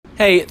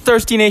Hey,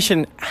 Thirsty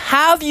Nation,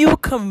 have you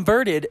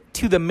converted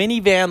to the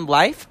minivan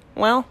life?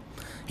 Well,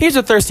 here's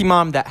a thirsty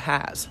mom that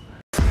has.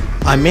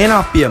 I may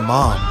not be a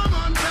mom,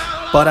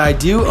 but I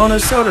do own a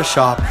soda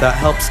shop that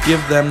helps give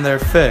them their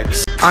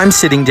fix. I'm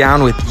sitting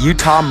down with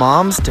Utah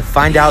moms to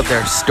find out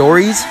their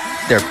stories,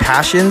 their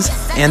passions,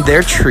 and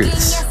their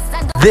truths.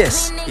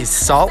 This is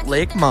Salt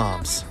Lake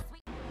Moms.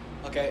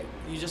 Okay,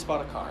 you just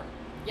bought a car.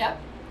 Yep.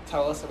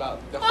 Tell us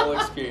about the whole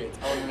experience.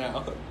 I want to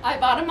know. I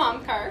bought a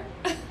mom car.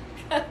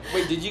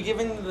 Wait, did you give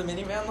into the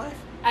minivan life?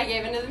 I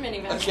gave into the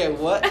minivan. Okay,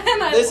 what?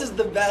 This is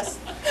the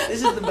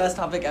best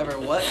topic ever.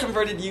 What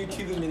converted you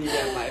to the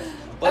minivan life?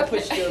 What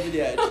pushed you over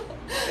the edge?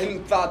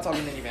 And thoughts on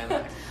the minivan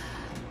life?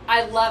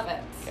 I love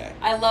it. Okay.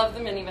 I love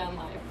the minivan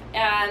life.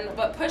 And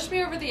what pushed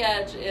me over the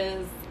edge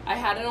is I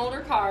had an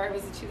older car. It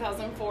was a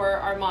 2004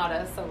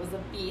 Armada, so it was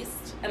a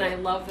beast, and I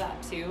love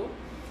that too.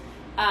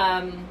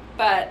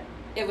 But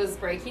it was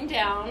breaking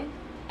down,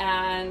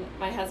 and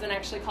my husband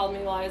actually called me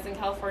while I was in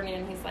California,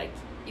 and he's like,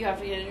 you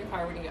have to get in your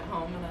car when you get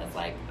home. And I was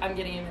like, I'm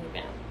getting a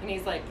minivan. And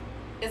he's like,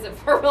 is it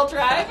four-wheel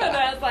drive? And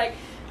I was like,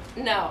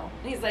 no.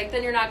 And he's like,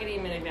 then you're not getting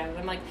a minivan. And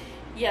I'm like,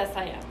 yes,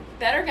 I am.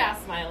 Better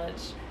gas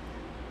mileage,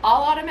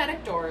 all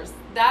automatic doors.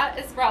 That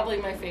is probably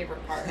my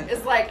favorite part.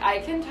 Is like I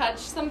can touch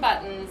some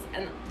buttons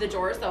and the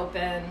door's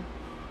open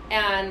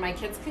and my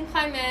kids can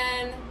climb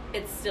in.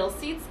 It still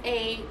seats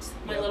 8.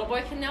 My little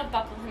boy can now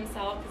buckle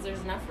himself because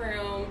there's enough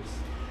room.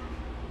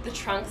 The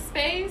trunk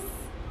space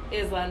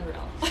is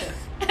unreal.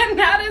 And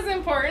that is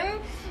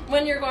important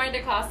when you're going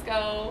to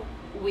Costco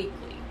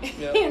weekly,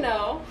 you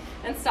know,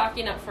 and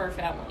stocking up for a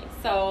family.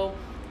 So,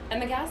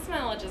 and the gas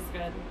mileage is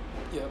good.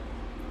 Yep.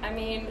 I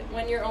mean,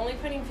 when you're only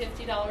putting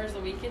 $50 a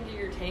week into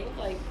your tank,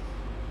 like,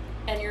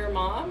 and you're a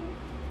mom,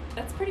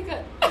 that's pretty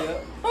good.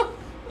 Yep.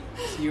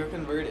 So you were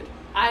converted.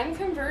 I'm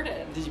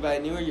converted. Did you buy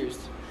a new or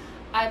used?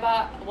 I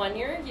bought 1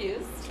 year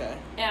used. Okay.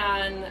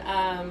 And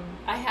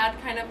I had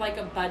kind of like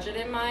a budget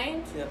in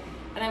mind. Yep.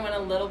 And I went a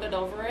little bit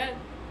over it.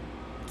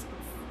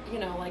 You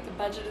know, like a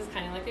budget is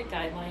kind of like a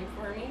guideline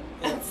for me.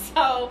 Yep. And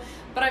so,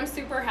 but I'm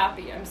super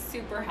happy. I'm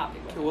super happy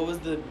with Okay, it. what was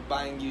the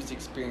buying used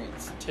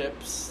experience?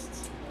 Tips?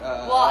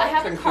 Well, I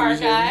have a car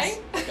guy.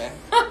 Okay.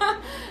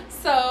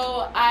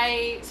 So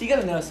you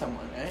gotta know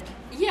someone, right?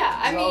 Yeah,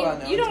 I It's all about mean,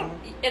 knowing you don't,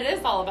 someone? it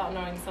is all about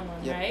knowing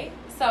someone, Yep. right?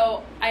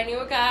 So I knew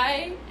a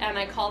guy and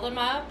I called him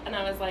up and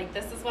I was like,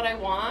 this is what I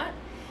want.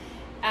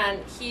 And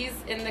he's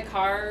in the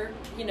car,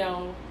 you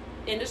know,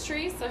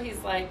 industry. So he's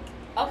like,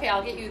 okay,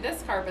 I'll get you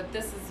this car, but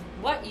this is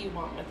what you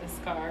want with this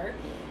car.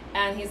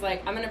 And he's like,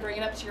 I'm going to bring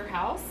it up to your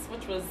house,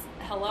 which was,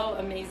 hello,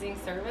 amazing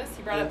service.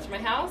 He brought it up to my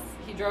house.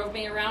 He drove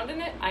me around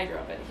in it. I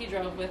drove it. He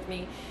drove with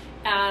me.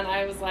 And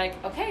I was like,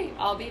 okay,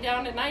 I'll be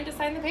down at 9 to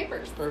sign the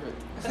papers. Perfect.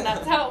 And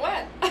that's how it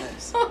went.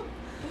 Nice.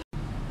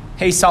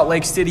 Hey, Salt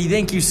Lake City,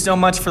 thank you so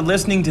much for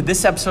listening to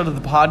this episode of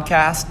the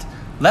podcast.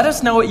 Let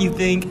us know what you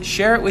think.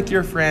 Share it with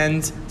your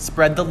friends.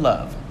 Spread the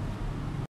love.